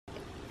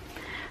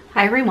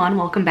Hi everyone,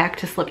 welcome back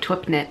to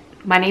SlipTwpKnit.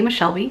 My name is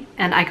Shelby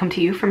and I come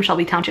to you from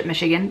Shelby Township,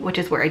 Michigan, which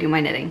is where I do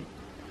my knitting.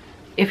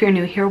 If you're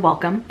new here,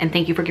 welcome and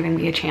thank you for giving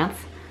me a chance.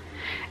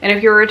 And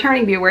if you're a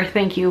returning viewer,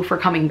 thank you for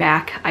coming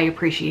back. I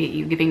appreciate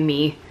you giving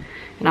me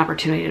an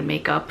opportunity to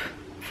make up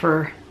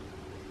for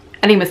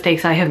any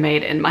mistakes I have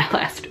made in my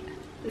last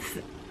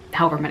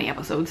however many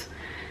episodes.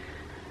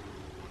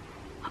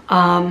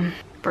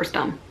 First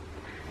dumb.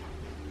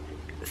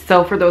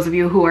 So for those of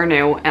you who are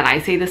new, and I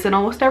say this in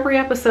almost every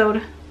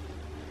episode,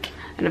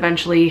 and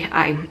eventually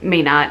I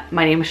may not,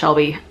 my name is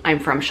Shelby. I'm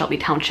from Shelby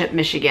Township,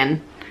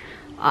 Michigan.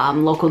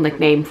 Local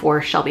nickname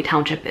for Shelby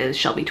Township is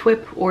Shelby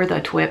Twp or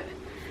the Twipp.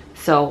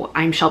 So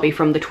I'm Shelby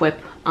from the Twipp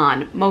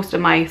on most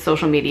of my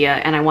social media,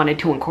 and I wanted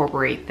to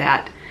incorporate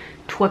that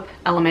Twipp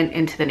element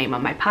into the name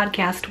of my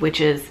podcast, which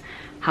is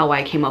how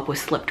I came up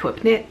with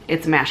SlipTwpKnit.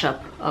 It's a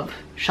mashup of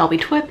Shelby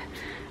Twp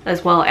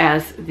as well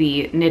as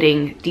the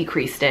knitting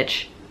decrease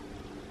stitch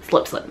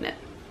slip knit.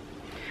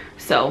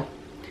 So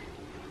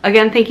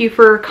again, thank you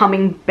for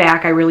coming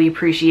back. I really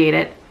appreciate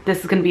it. This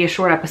is going to be a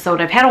short episode.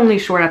 I've had only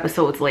short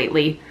episodes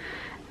lately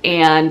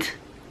and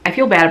I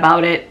feel bad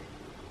about it,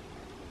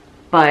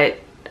 but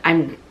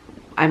I'm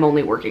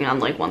only working on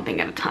like one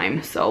thing at a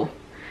time. So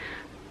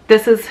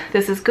this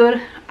is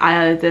good.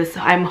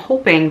 I'm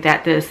hoping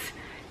that this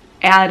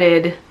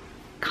added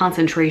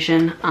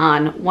concentration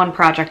on one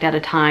project at a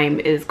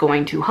time is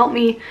going to help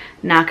me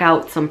knock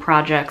out some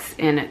projects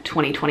in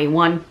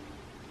 2021.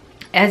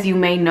 As you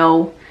may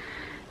know,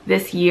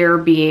 this year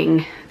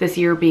being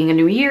a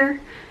new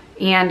year,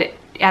 and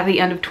at the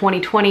end of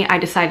 2020 I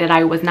decided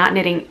I was not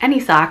knitting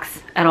any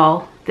socks at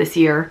all this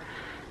year,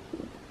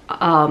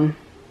 and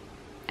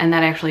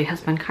that actually has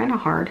been kind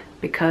of hard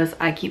because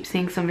I keep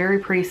seeing some very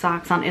pretty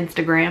socks on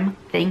Instagram.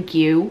 Thank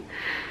you.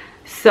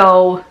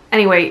 So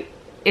anyway,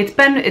 it's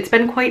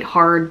been quite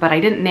hard, but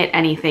I didn't knit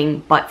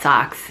anything but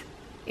socks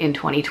in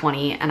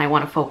 2020, and I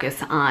want to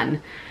focus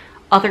on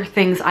other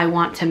things I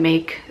want to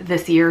make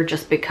this year,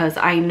 just because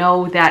I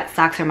know that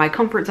socks are my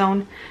comfort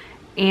zone,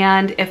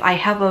 and if I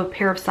have a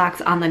pair of socks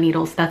on the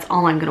needles, that's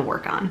all I'm going to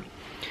work on.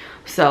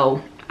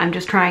 So I'm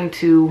just trying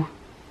to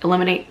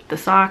eliminate the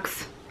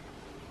socks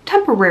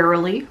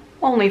temporarily,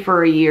 only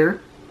for a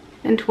year.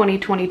 In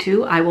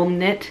 2022 I will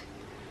knit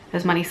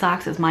as many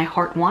socks as my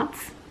heart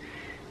wants,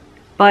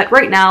 but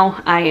right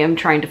now I am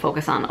trying to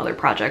focus on other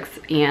projects,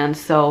 and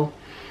so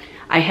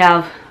I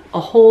have a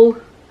whole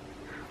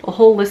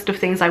list of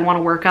things I want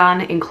to work on,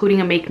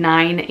 including a make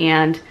 9,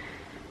 and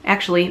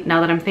actually,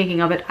 now that I'm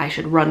thinking of it, I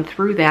should run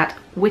through that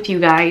with you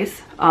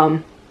guys,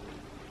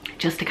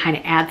 just to kind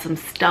of add some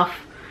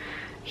stuff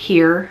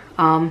here,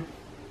 or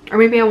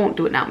maybe I won't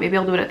do it now. Maybe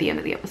I'll do it at the end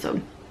of the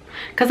episode,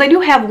 because I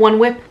do have one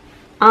whip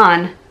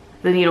on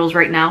the needles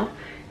right now,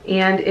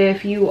 and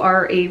if you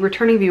are a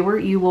returning viewer,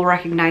 you will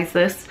recognize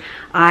this.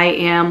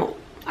 I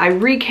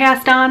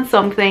recast on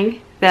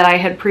something that I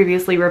had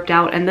previously ripped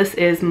out, and this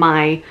is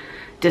my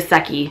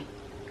Deseki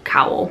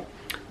cowl.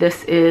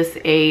 This is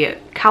a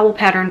cowl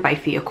pattern by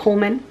Thea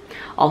Coleman,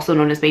 also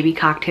known as Baby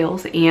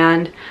Cocktails,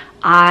 and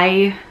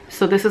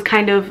so this is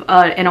kind of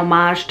an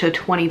homage to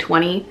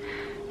 2020,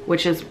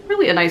 which is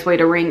really a nice way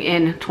to ring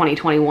in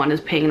 2021,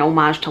 is paying an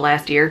homage to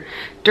last year.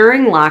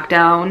 During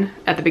lockdown,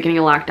 at the beginning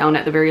of lockdown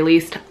at the very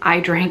least,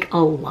 I drank a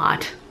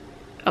lot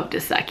of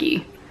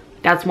Deseki.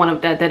 That's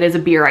that is a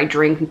beer I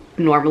drink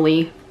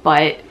normally,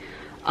 but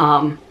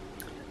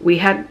we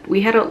had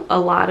a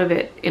lot of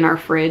it in our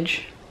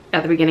fridge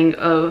at the beginning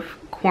of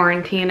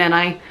quarantine, and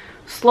I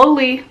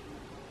slowly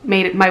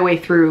made my way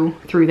through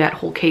that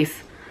whole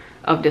case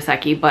of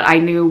Deseki. But I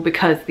knew,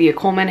 because Thea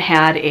Coleman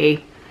had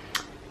a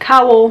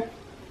cowl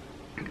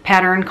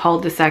pattern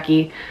called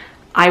Deseki,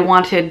 I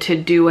wanted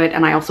to do it,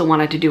 and I also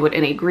wanted to do it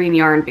in a green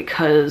yarn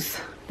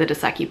because the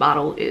Deseki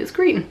bottle is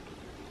green,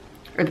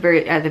 or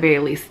at the very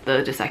least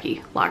the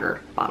Deseki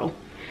lager bottle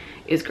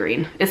is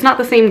green. It's not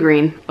the same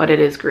green, but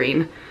it is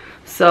green.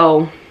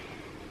 So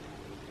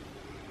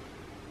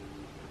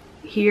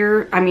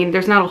here, I mean,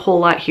 there's not a whole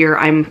lot here.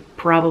 I'm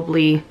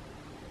probably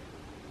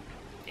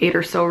 8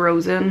 or so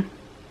rows in,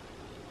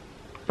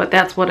 but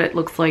that's what it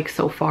looks like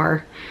so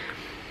far.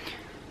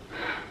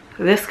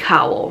 This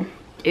cowl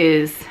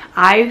is,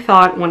 I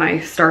thought when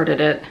I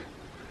started it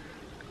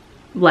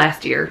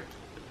last year,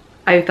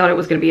 I thought it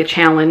was going to be a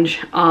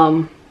challenge,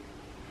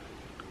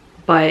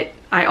 but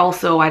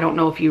I don't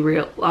know if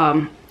you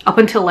up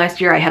until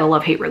last year I had a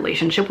love-hate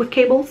relationship with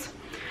cables,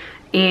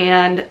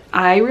 and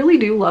I really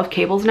do love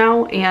cables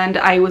now, and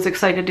I was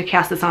excited to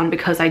cast this on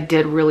because I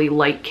did really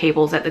like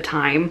cables at the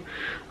time.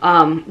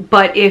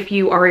 But if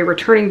you are a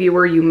returning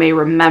viewer, you may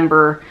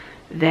remember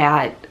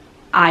that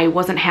I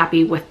wasn't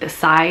happy with the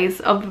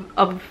size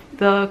of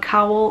the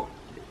cowl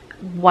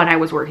when I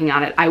was working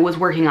on it. I was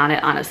working on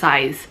it on a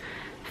size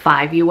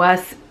 5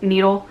 US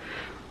needle.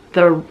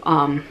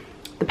 The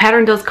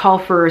pattern does call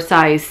for a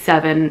size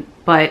 7,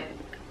 but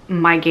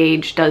my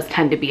gauge does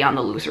tend to be on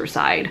the looser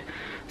side,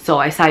 so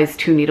I sized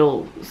 2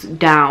 needles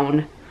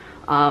down,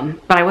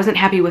 but I wasn't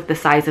happy with the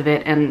size of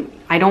it, and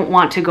I don't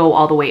want to go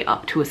all the way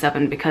up to a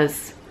 7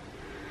 because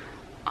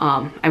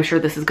I'm sure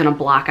this is gonna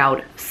block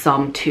out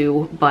some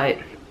too, but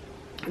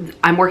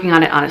I'm working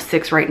on it on a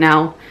 6 right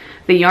now.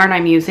 The yarn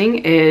I'm using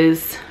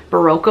is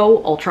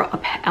Berroco Ultra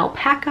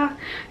Alpaca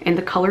in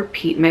the color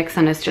Peat mix,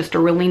 and it's just a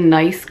really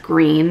nice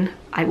green.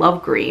 I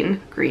love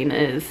green. Green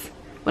is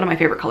one of my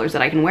favorite colors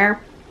that I can wear,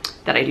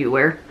 that I do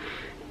wear.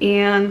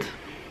 And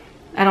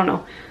I don't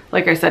know,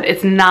 like I said,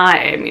 it's not,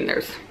 I mean,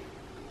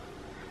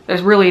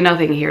 there's really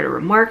nothing here to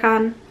remark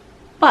on,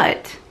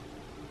 but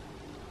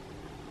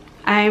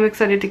I'm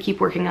excited to keep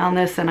working on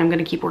this, and I'm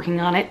going to keep working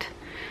on it.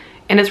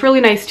 And it's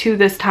really nice too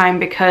this time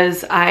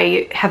because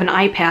I have an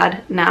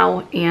iPad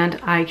now, and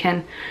I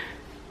can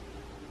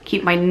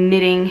keep my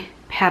knitting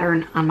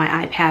pattern on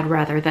my iPad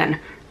rather than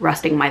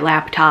resting my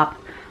laptop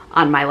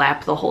on my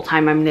lap the whole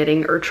time I'm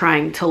knitting, or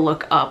trying to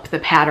look up the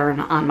pattern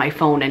on my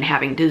phone and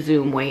having to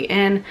zoom way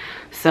in.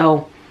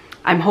 So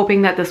I'm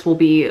hoping that this will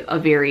be a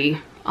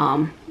very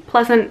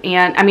pleasant,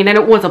 and I mean, and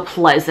it was a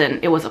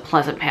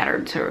pleasant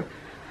pattern to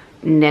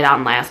knit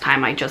on last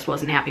time. I just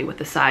wasn't happy with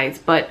the size,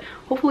 but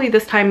hopefully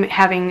this time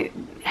having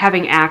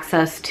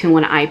access to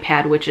an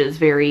iPad, which is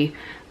very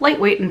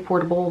lightweight and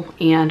portable,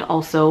 and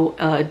also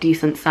a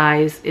decent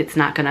size, it's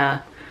not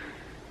gonna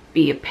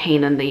be a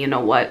pain in the you know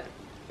what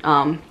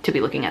to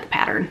be looking at the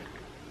pattern.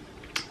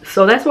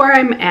 So that's where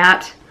I'm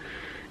at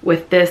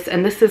with this,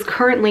 and this is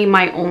currently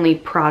my only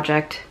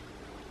project.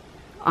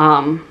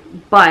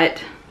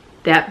 But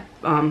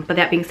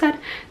that being said,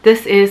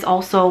 this is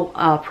also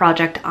a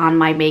project on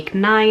my Make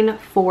 9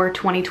 for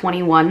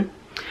 2021.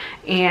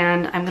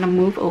 And I'm gonna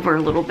move over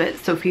a little bit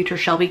so future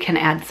Shelby can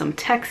add some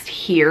text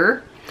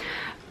here.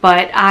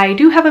 But I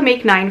do have a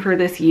Make 9 for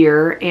this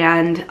year,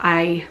 and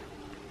I'm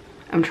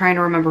trying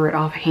to remember it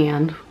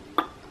offhand.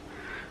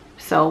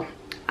 So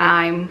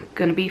I'm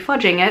gonna be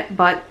fudging it,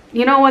 but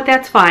you know what,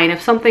 that's fine.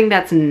 If something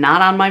that's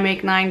not on my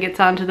Make 9 gets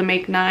onto the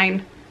Make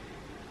 9,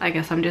 I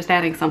guess I'm just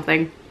adding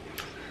something,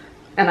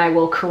 and I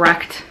will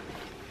correct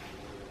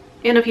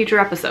in a future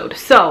episode.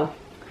 So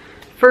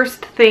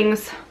first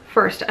things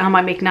first, on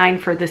my Make 9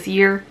 for this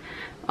year,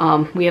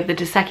 we have the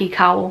Doseki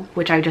cowl,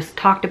 which I just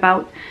talked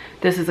about.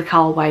 This is a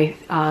cowl by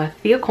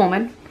Thea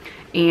Coleman,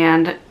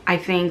 and I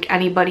think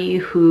anybody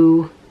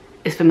who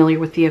is familiar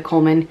with Thea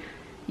Coleman,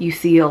 you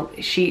see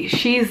she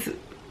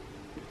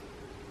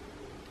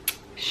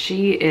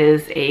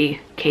is a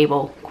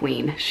cable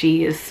queen.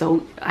 She is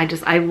so,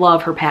 I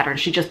love her pattern.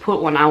 She just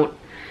put one out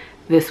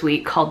this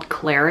week called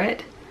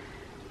Claret,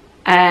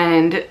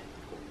 and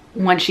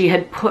when she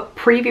had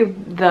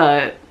previewed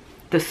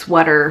the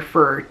sweater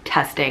for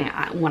testing,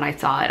 when I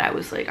saw it, I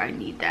was like, I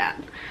need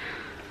that.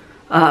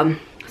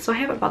 So I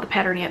haven't bought the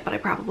pattern yet, but I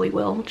probably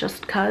will,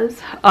 just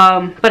cause.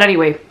 But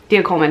anyway,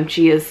 Thea Coleman,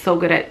 she is so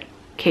good at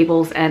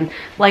cables, and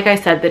like I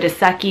said, the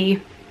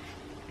Doseki,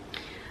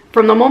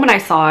 from the moment I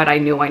saw it, I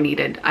knew I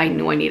needed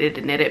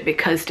to knit it,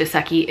 because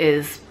Doseki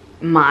is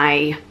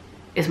my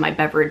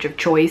beverage of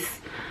choice.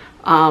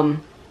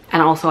 And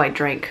also I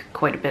drank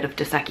quite a bit of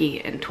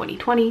Doseki in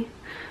 2020.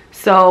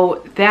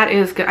 So that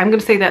is good. I'm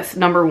gonna say that's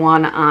number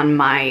 1 on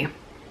my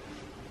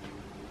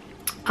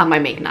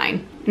Make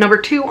 9. Number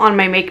 2 on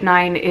my Make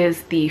 9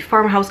 is the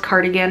Farmhouse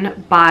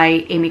Cardigan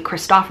by Amy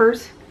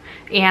Christoffers,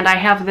 and I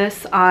have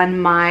this on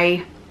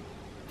my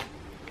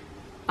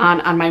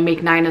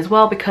Make 9 as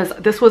well, because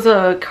this was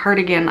a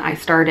cardigan I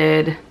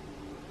started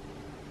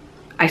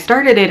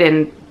it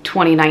in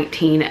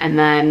 2019, and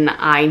then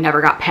I never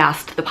got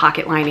past the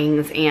pocket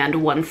linings and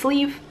one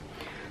sleeve.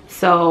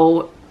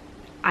 So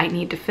I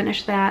need to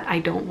finish that. I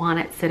don't want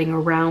it sitting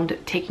around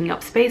taking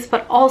up space,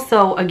 but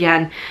also,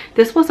 again,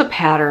 this was a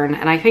pattern,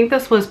 and I think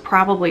this was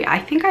probably, I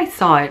think I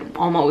saw it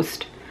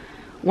almost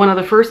one of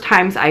the first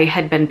times I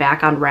had been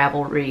back on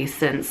Ravelry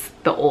since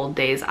the old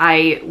days.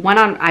 I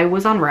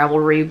was on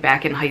Ravelry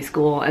back in high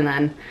school, and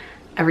then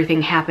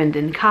everything happened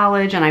in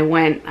college, and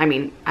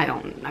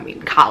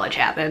college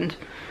happened,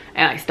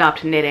 and I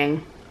stopped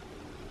knitting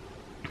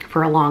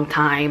for a long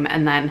time,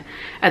 and then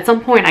at some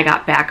point I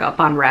got back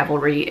up on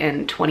Ravelry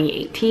in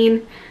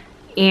 2018.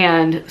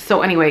 And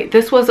so anyway,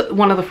 this was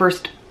one of the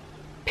first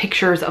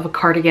pictures of a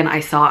cardigan I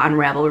saw on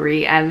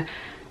Ravelry, and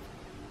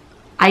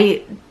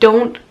I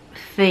don't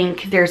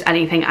think there's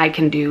anything I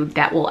can do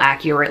that will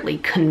accurately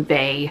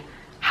convey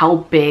how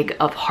big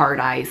of hard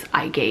eyes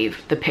I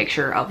gave the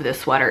picture of this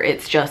sweater.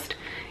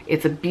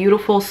 It's a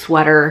beautiful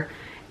sweater,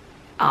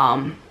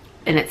 and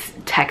it's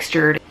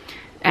textured.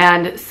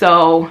 And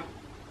so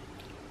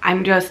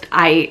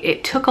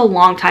it took a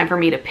long time for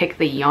me to pick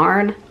the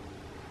yarn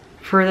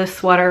for this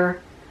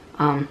sweater.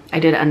 I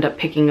did end up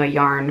picking a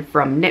yarn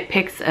from Knit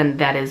Picks, and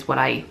that is what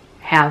I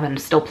have and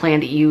still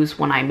plan to use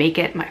when I make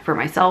it for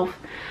myself.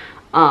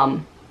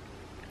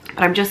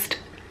 But I'm just,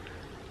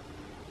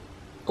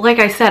 like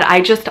I said,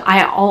 I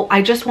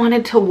just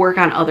wanted to work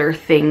on other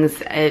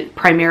things,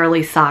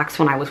 primarily socks,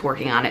 when I was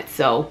working on it.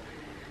 So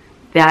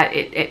that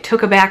it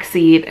took a back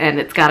seat, and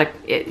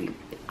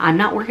I'm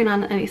not working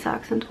on any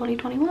socks in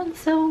 2021,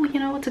 so,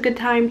 you know, it's a good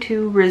time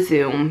to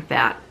resume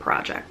that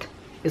project,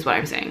 is what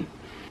I'm saying.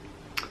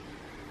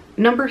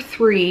 Number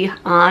 3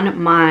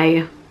 on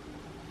my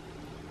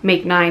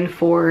Make 9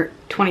 for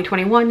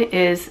 2021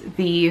 is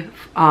the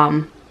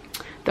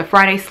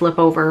Friday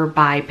Slipover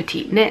by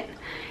Petite Knit.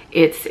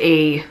 It's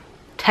a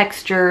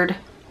textured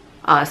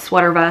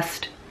sweater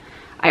vest.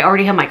 I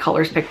already have my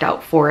colors picked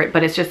out for it,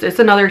 but it's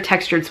another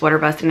textured sweater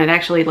vest, and it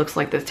actually looks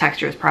like this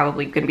texture is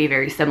probably going to be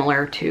very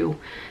similar to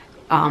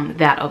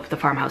that of the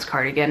farmhouse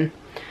cardigan.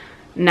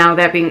 Now,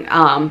 that being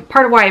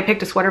part of why I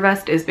picked a sweater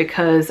vest is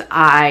because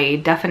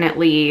I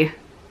definitely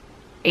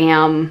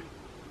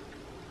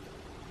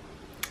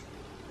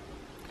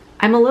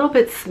I'm a little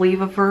bit sleeve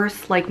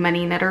averse, like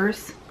many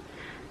knitters.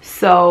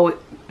 So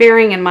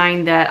bearing in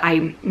mind that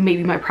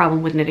maybe my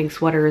problem with knitting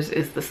sweaters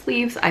is the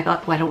sleeves, I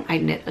thought, why don't I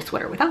knit a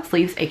sweater without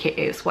sleeves,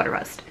 aka a sweater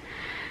vest.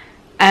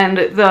 And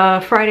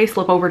the Friday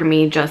Slipover to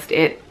me just,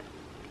 it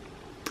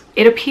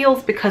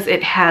appeals because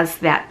it has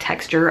that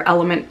texture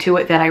element to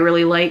it that I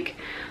really like.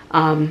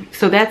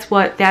 So that's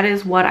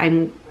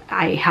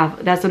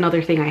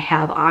another thing I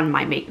have on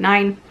my Make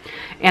 9,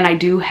 and I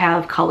do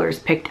have colors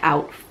picked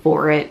out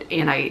for it,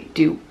 and I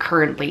do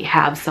currently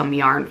have some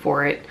yarn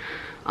for it.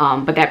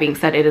 But that being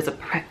said, it is a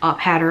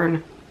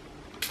pattern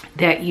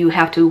that you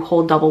have to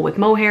hold double with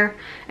mohair,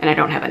 and I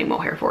don't have any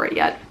mohair for it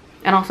yet.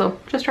 And also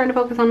just trying to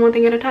focus on one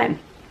thing at a time.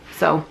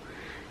 So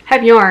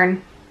have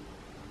yarn-ish,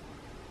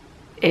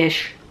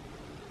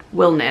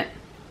 will knit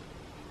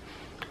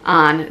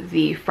on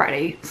the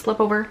Friday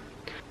Slipover.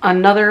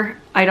 Another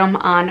item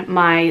on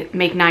my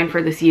Make 9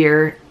 for this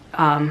year,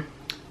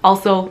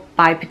 also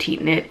by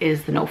Petite Knit,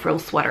 is the No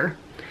Frills sweater.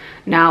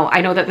 Now, I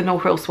know that the No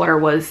Frills sweater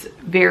was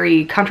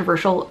very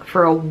controversial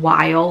for a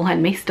while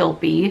and may still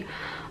be,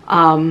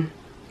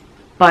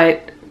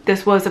 but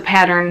this was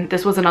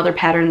another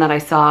pattern that I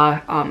saw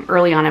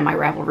early on in my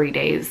Ravelry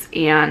days,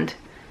 and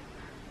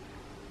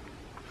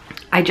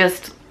I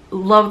just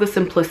love the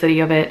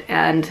simplicity of it.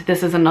 And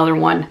this is another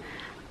one.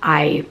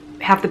 I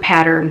have the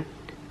pattern,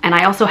 and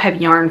I also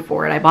have yarn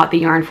for it. I bought the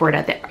yarn for it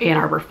at the Ann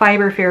Arbor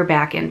Fiber Fair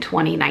back in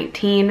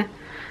 2019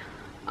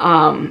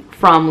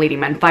 from Leading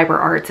Men Fiber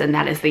Arts, and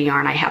that is the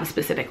yarn I have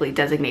specifically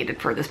designated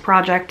for this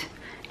project.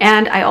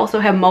 And I also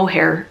have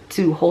mohair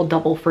to hold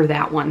double for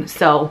that one,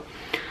 so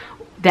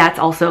that's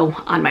also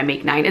on my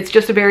Make 9. It's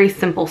just a very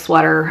simple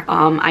sweater.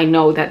 I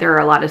know that there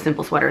are a lot of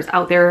simple sweaters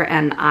out there,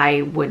 and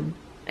I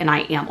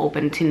am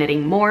open to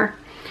knitting more,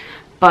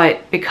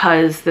 but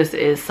because this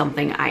is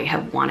something I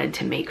have wanted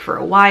to make for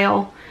a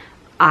while,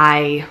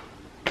 and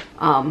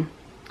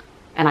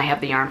I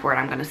have the yarn for it,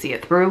 I'm going to see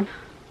it through.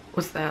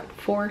 Was that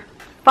 4?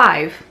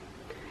 5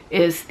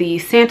 is the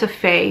Santa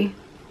Fe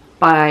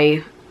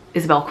by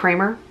Isabel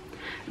Kramer.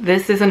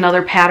 This is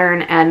another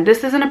pattern, and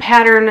this isn't a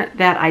pattern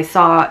that I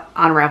saw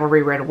on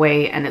Ravelry right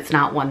away, and it's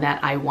not one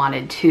that I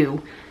wanted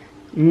to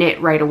knit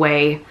right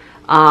away.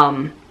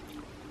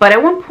 But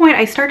at one point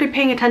I started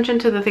paying attention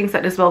to the things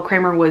that Isabel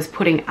Kramer was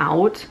putting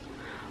out.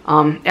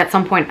 At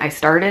some point I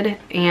started,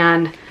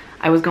 and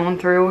I was going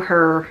through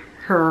her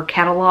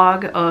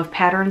catalog of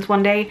patterns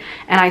one day,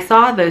 and I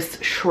saw this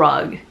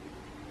shrug.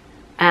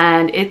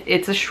 And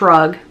it's a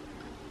shrug,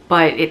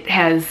 but it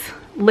has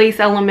lace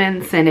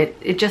elements, and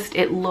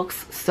it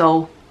looks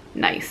so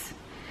nice.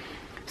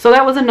 So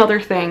that was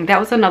another thing. That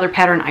was another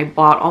pattern I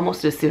bought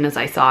almost as soon as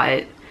I saw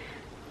it.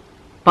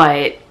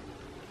 But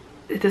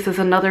this is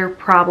another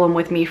problem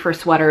with me for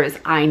sweaters.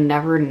 I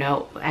never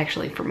know,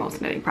 actually for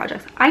most knitting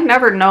projects, I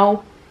never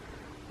know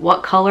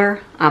what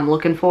color I'm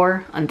looking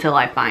for until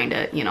I find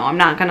it. You know, I'm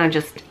not gonna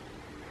just,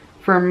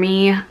 for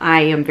me,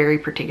 I am very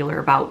particular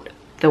about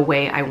the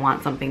way I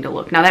want something to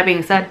look. Now, that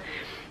being said,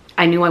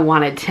 I knew I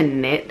wanted to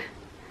knit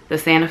the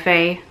Santa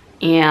Fe,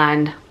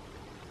 and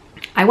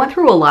I went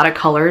through a lot of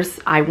colors.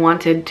 I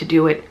wanted to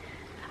do it,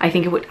 I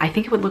think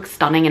it would look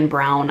stunning in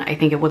brown. I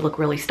think it would look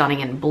really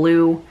stunning in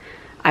blue.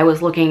 I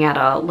was looking at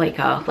like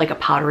a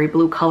powdery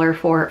blue color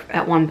for it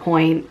at one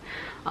point.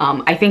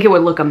 I think it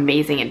would look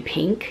amazing in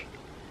pink,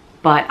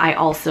 but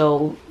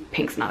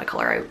pink's not a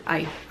color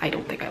I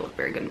don't think I look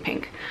very good in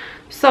pink.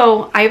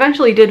 So I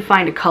eventually did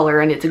find a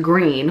color, and it's a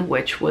green,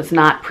 which was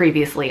not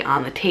previously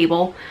on the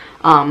table.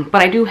 But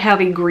I do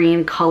have a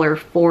green color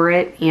for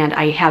it, and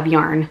I have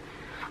yarn.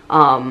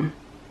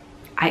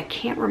 I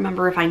can't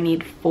remember if I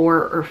need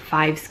 4 or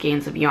 5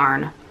 skeins of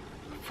yarn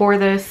for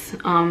this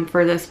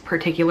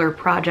particular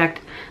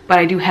project, but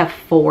I do have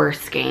 4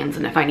 skeins,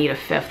 and if I need a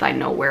 5th, I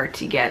know where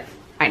to get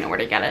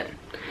it.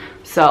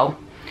 So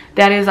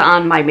that is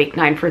on my Make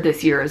 9 for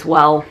this year as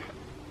well.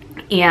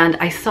 And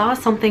I saw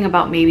something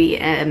about maybe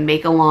a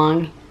make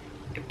along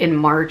in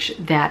March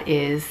that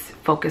is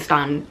focused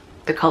on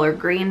the color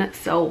green,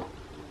 so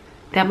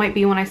that might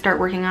be when I start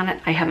working on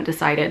it. I haven't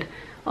decided.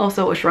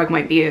 Also, a shrug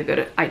might be a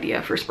good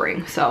idea for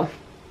spring, so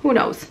who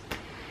knows.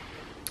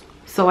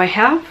 So I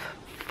have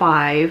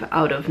 5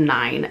 out of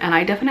 9, and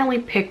I definitely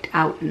picked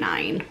out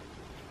 9.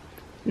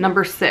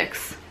 Number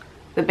 6,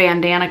 the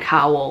Bandana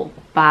Cowl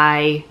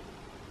by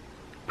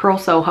Pearl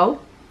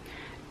Soho.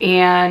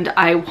 And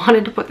I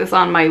wanted to put this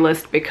on my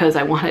list because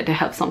I wanted to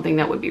have something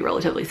that would be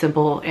relatively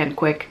simple and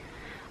quick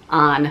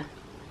on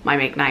my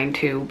Make 9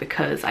 too,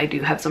 because I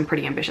do have some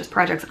pretty ambitious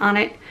projects on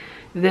it.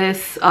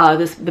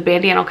 The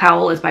bandana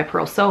cowl is by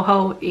Pearl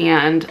Soho,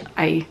 and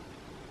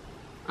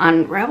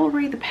on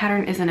Ravelry the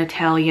pattern is in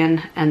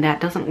Italian, and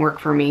that doesn't work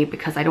for me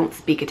because I don't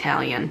speak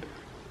Italian.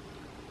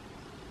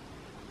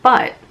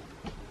 But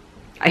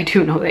I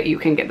do know that you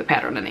can get the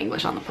pattern in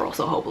English on the Pearl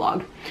Soho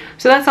blog.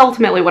 So that's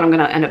ultimately what I'm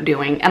going to end up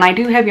doing. And I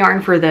do have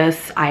yarn for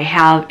this. I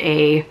have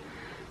a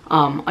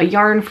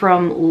yarn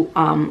from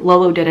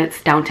Lolo Did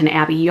It's Downton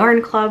Abbey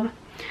Yarn Club.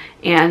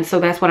 And so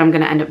that's what I'm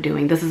going to end up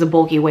doing. This is a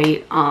bulky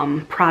weight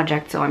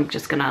project, so I'm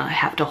just going to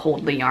have to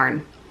hold the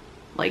yarn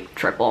like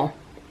triple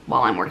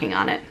while I'm working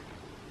on it.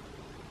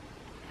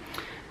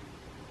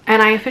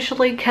 And I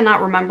officially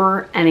cannot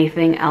remember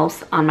anything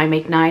else on my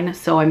Make 9,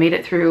 so I made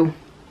it through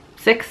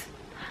 6.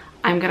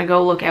 I'm gonna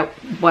go look at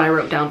what I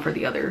wrote down for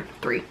the other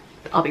 3.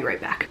 I'll be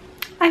right back.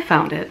 I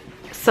found it.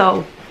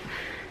 So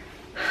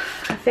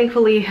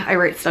thankfully I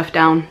write stuff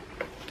down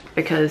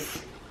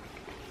because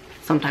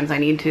sometimes I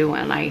need to,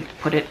 and I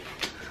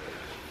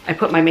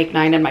put my Make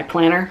 9 in my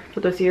planner for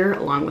this year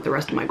along with the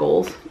rest of my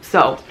goals.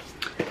 So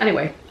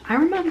anyway, I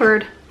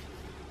remembered,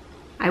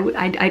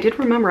 I did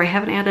remember I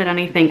haven't added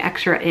anything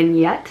extra in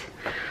yet.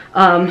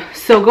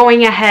 So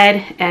going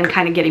ahead and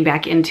kind of getting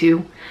back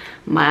into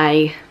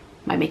my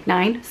Make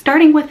 9,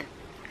 starting with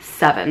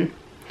 7.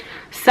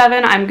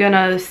 7 I'm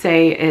gonna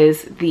say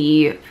is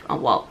the,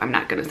 well, I'm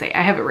not gonna say,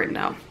 I have it written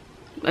down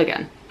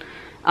again.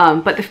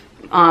 But the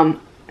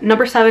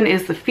number 7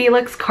 is the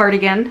Felix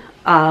cardigan,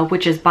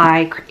 which is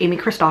by Amy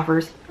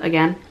Christoffers,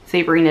 again,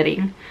 Savory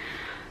Knitting.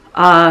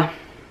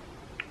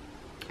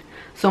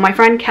 So my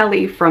friend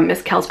Kelly from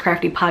Miss Kel's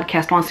Crafty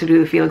Podcast wants to do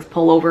the Felix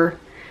pullover,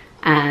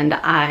 and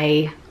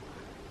I'm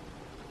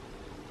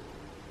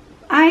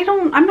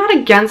not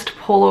against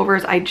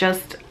pullovers.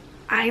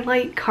 I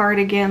like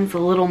cardigans a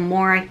little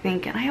more, I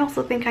think, and I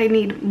also think I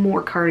need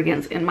more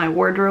cardigans in my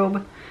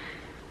wardrobe.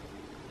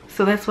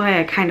 So that's why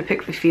I kind of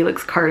picked the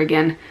Felix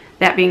cardigan.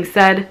 That being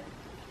said,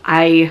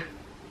 I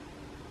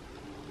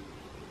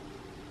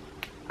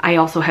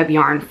also have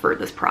yarn for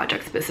this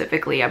project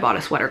specifically. I bought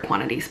a sweater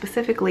quantity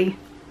specifically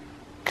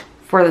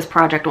for this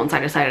project once I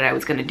decided I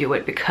was going to do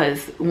it,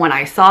 because when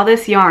I saw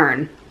this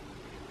yarn,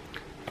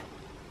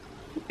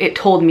 it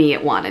told me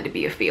it wanted to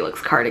be a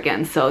Felix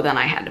cardigan, so then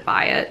I had to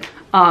buy it.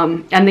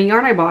 And the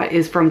yarn I bought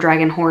is from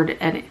Dragon Horde,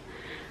 and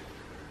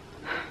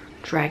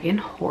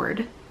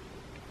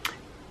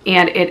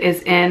it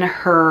is in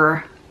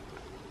her,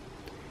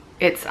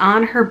 it's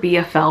on her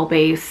BFL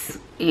base,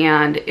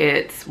 and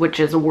which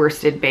is a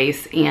worsted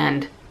base,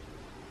 and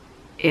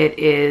it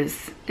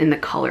is in the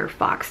color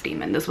Fox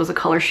Demon. This was a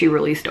color she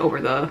released over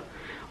the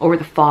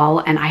fall,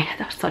 and I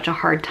had such a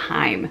hard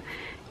time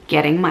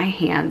getting my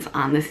hands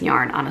on this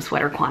yarn on a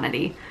sweater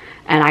quantity.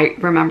 And I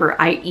remember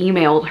I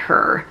emailed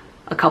her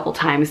a couple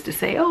times to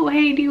say, oh,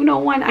 hey, do you know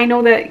one? I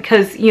know that,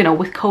 because, you know,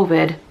 with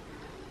COVID,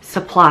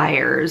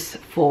 suppliers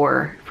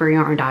for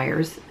yarn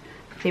dyers,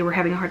 they were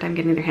having a hard time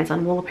getting their hands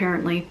on wool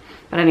apparently.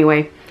 But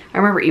anyway, I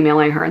remember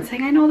emailing her and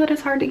saying, I know that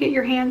it's hard to get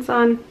your hands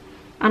on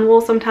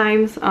wool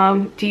sometimes.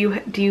 Do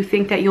you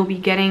think that you'll be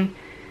getting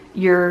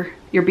your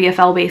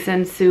BFL base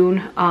in soon?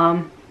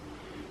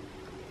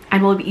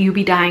 And will you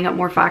be dyeing up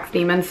more Fox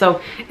Demons?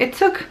 So it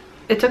took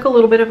a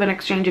little bit of an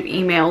exchange of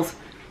emails,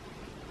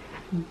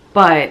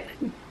 but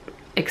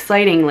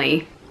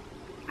excitingly,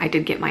 I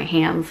did get my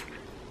hands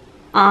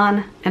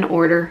on an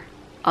order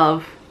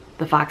of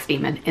the Fox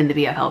Demon in the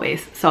BFL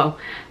base. So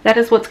that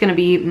is what's going to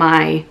be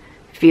my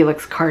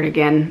Felix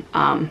cardigan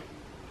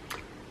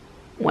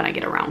when I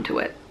get around to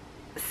it.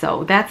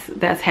 So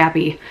that's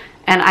happy.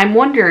 And I'm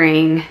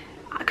wondering,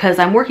 because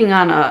I'm working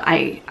on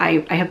I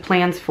have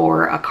plans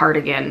for a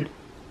cardigan,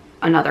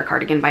 another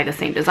cardigan by the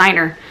same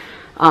designer.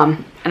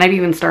 And I've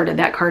even started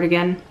that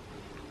cardigan,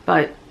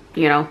 but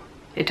you know,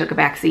 it took a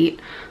back seat.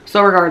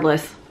 So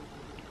regardless,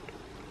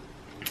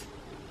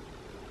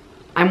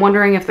 I'm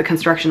wondering if the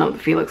construction of the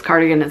Felix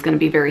cardigan is going to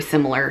be very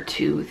similar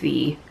to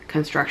the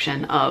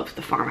construction of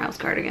the farmhouse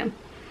cardigan.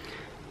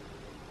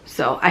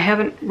 So I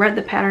haven't read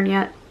the pattern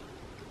yet,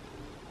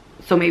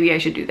 so maybe I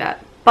should do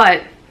that,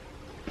 but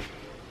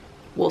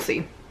we'll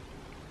see.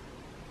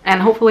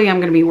 And hopefully I'm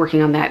going to be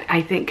working on that,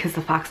 I think, because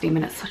the Fox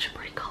Demon is such a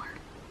pretty color.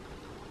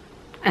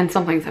 And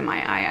something's in my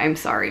eye. I'm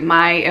sorry.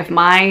 If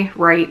my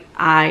right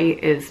eye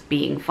is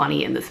being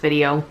funny in this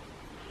video,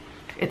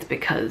 it's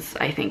because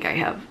I think I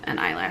have an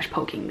eyelash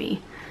poking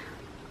me.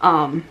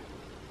 And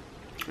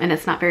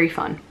it's not very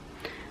fun.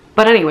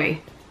 But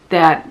anyway,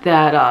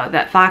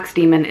 that Fox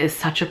Demon is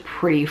such a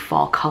pretty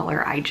fall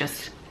color.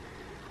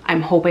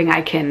 I'm hoping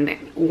I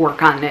can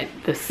work on it.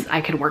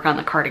 I can work on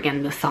the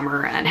cardigan this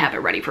summer and have it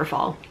ready for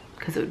fall,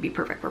 because it would be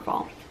perfect for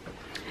fall.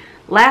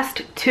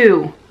 Last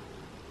 2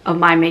 of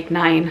my Make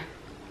 9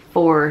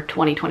 for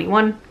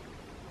 2021.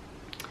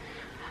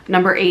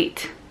 Number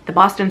 8, the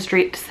Boston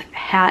Streets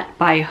hat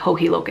by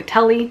Joji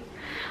Locatelli.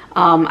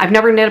 I've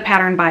never knit a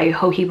pattern by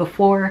Joji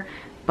before,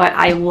 but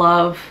I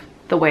love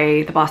the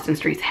way the Boston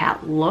Streets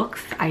hat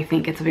looks. I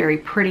think it's very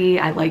pretty.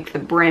 I like the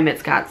brim.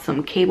 It's got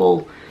some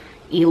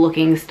cable-y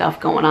looking stuff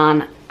going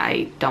on.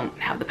 I don't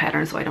have the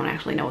pattern, so I don't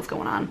actually know what's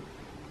going on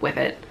with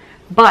it.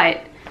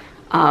 But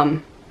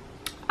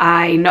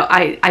I know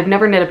I've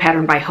never knit a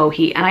pattern by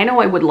Hohi, and I know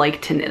I would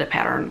like to knit a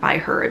pattern by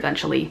her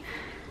eventually.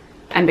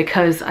 And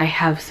because I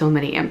have so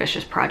many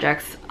ambitious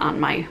projects on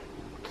my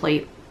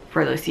plate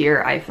for this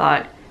year, I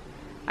thought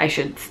I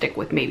should stick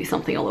with maybe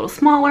something a little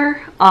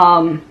smaller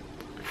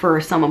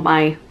for some of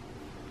my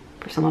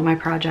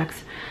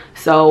projects.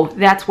 So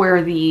that's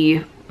where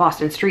the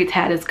Boston Streets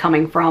hat is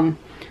coming from.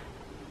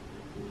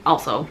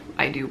 Also,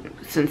 I do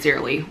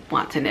sincerely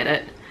want to knit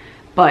it.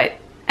 But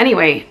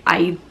anyway,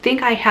 I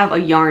think I have a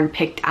yarn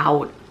picked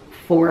out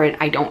for it.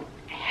 I don't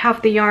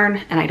have the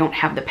yarn and I don't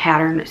have the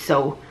pattern,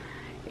 so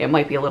it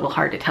might be a little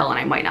hard to tell, and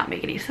I might not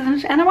make any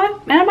decisions, and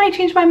I might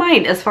change my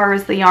mind as far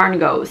as the yarn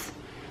goes.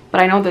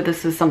 But I know that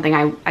this is something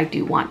I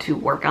do want to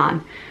work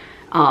on.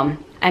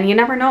 And you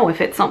never know, if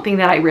it's something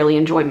that I really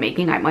enjoy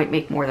making, I might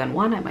make more than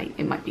one.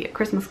 It might be a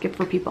Christmas gift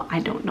for people. I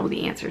don't know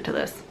the answer to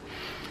this.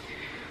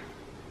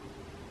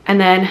 And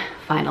then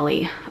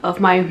finally, of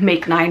my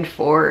Make 9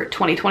 for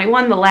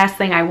 2021, the last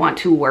thing I want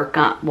to work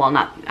on, well,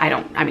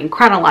 I mean,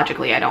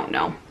 chronologically, I don't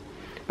know.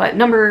 But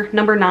number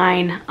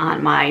 9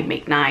 on my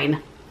Make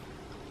 9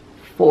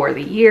 for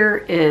the year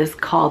is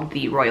called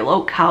the Royal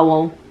Oak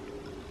Cowl.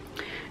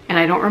 And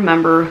I don't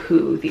remember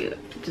who the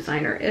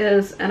designer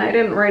is, and I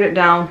didn't write it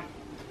down.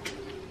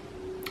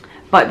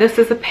 But this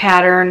is a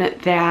pattern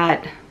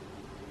that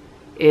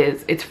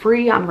it's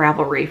free on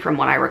Ravelry from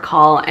what I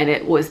recall, and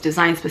it was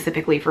designed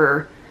specifically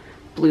for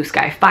Blue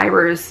Sky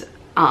Fibers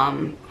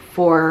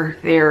for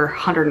their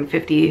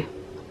 150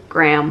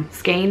 gram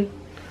skein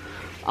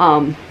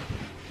of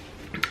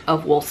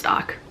wool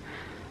stock.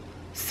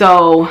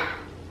 So I'm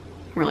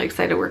really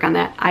excited to work on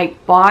that. I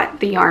bought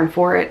the yarn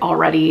for it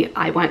already.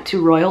 I went to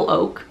Royal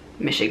Oak,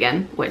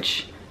 Michigan,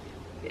 which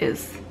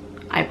is,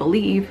 I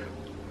believe,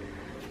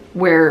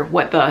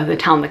 what the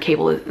town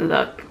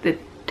the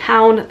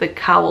town the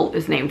cowl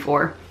is named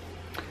for.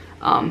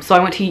 So I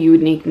went to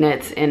Unique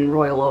Knits in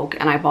Royal Oak,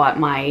 and I bought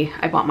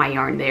my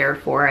yarn there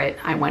for it.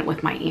 I went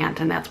with my aunt,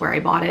 and that's where I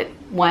bought it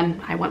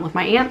when I went with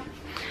my aunt.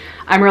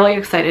 I'm really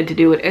excited to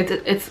do it.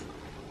 It's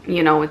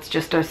you know, it's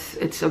just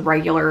it's a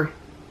regular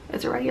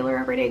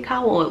everyday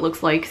cowl, it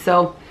looks like.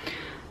 So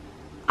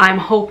I'm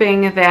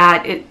hoping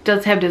that it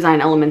does have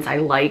design elements I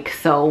like,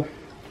 so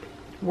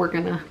we're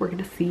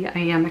gonna see. I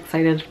am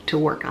excited to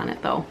work on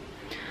it though.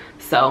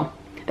 So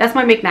that's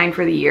my Make 9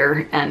 for the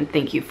year, and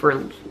thank you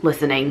for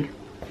listening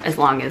as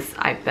long as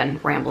I've been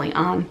rambling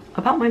on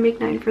about my Make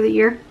 9 for the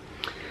year.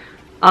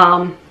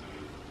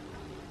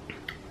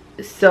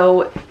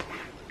 So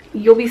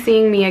you'll be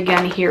seeing me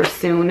again here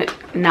soon.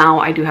 Now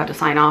I do have to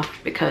sign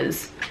off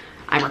because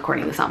I'm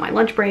recording this on my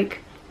lunch break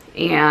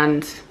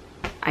and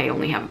I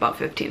only have about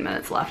 15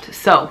 minutes left.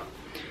 So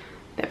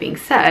that being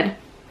said,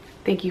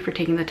 thank you for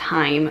taking the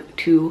time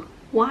to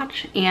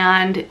watch,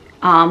 and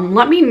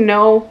let me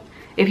know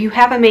if you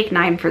have a Make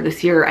 9 for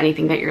this year or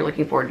anything that you're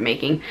looking forward to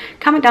making.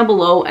 Comment down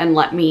below and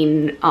let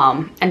me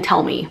and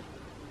tell me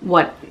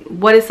what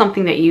is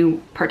something that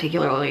you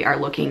particularly are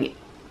looking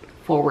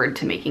forward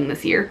to making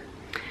this year.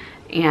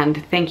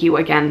 And thank you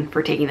again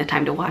for taking the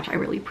time to watch. I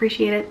really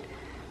appreciate it.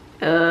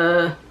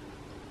 Oh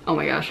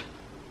my gosh.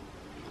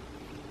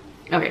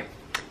 Okay.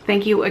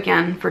 Thank you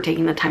again for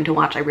taking the time to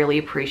watch. I really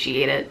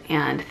appreciate it.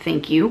 And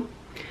thank you.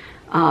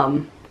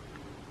 And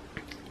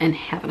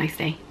have a nice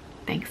day.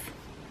 Thanks.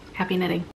 Happy knitting.